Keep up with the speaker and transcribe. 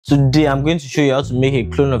Today I'm going to show you how to make a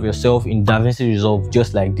clone of yourself in Davinci Resolve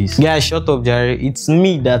just like this. Guys, shut up Jerry, it's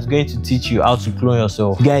me that's going to teach you how to clone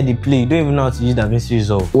yourself. Guys, they play, you don't even know how to use Davinci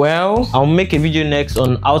Resolve. Well, I'll make a video next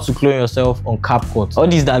on how to clone yourself on CapCut. All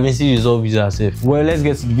these Davinci Resolve users safe. Well, let's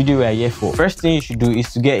get to the video we are here for. First thing you should do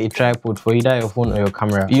is to get a tripod for either your phone or your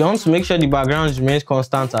camera. You want to make sure the background remains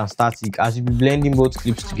constant and static as you'll be blending both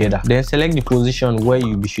clips together. Then select the position where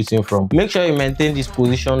you'll be shooting from. Make sure you maintain this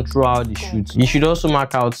position throughout the shoot. You should also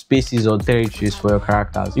mark out spaces or territories for your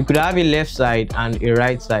characters. You could have a left side and a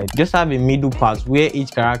right side. Just have a middle part where each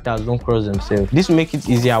characters don't cross themselves. This will make it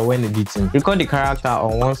easier when editing. Record the character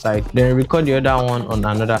on one side, then record the other one on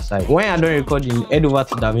another side. When you're done recording, head over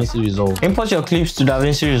to Davinci Resolve. Import your clips to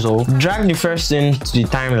Davinci Resolve. Drag the first scene to the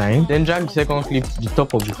timeline, then drag the second clip to the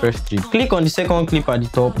top of the first clip. Click on the second clip at the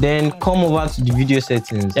top, then come over to the video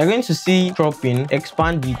settings. You're going to see cropping,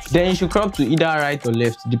 expand it, then you should crop to either right or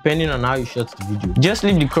left depending on how you shot the video. Just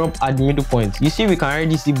leave the crop at the middle point. You see we can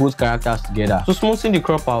already see both characters together. So smoothen the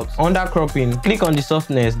crop out. Under cropping, click on the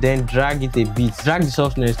softness, then drag it a bit. Drag the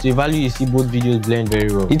softness to a value you see both videos blend very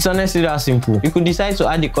well. It's honestly that simple. You could decide to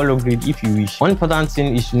add a color grade if you wish. One important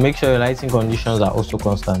thing is to make sure your lighting conditions are also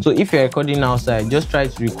constant. So if you're recording outside, just try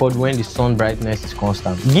to record when the sun brightness is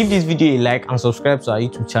constant. Give this video a like and subscribe to our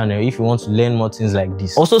YouTube channel if you want to learn more things like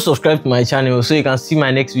this. Also subscribe to my channel so you can see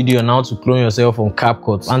my next video on how to clone yourself on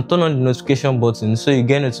CapCut, and turn on the notification button so you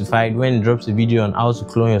get notified when it drops a video on how to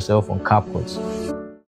clone yourself on CapCut.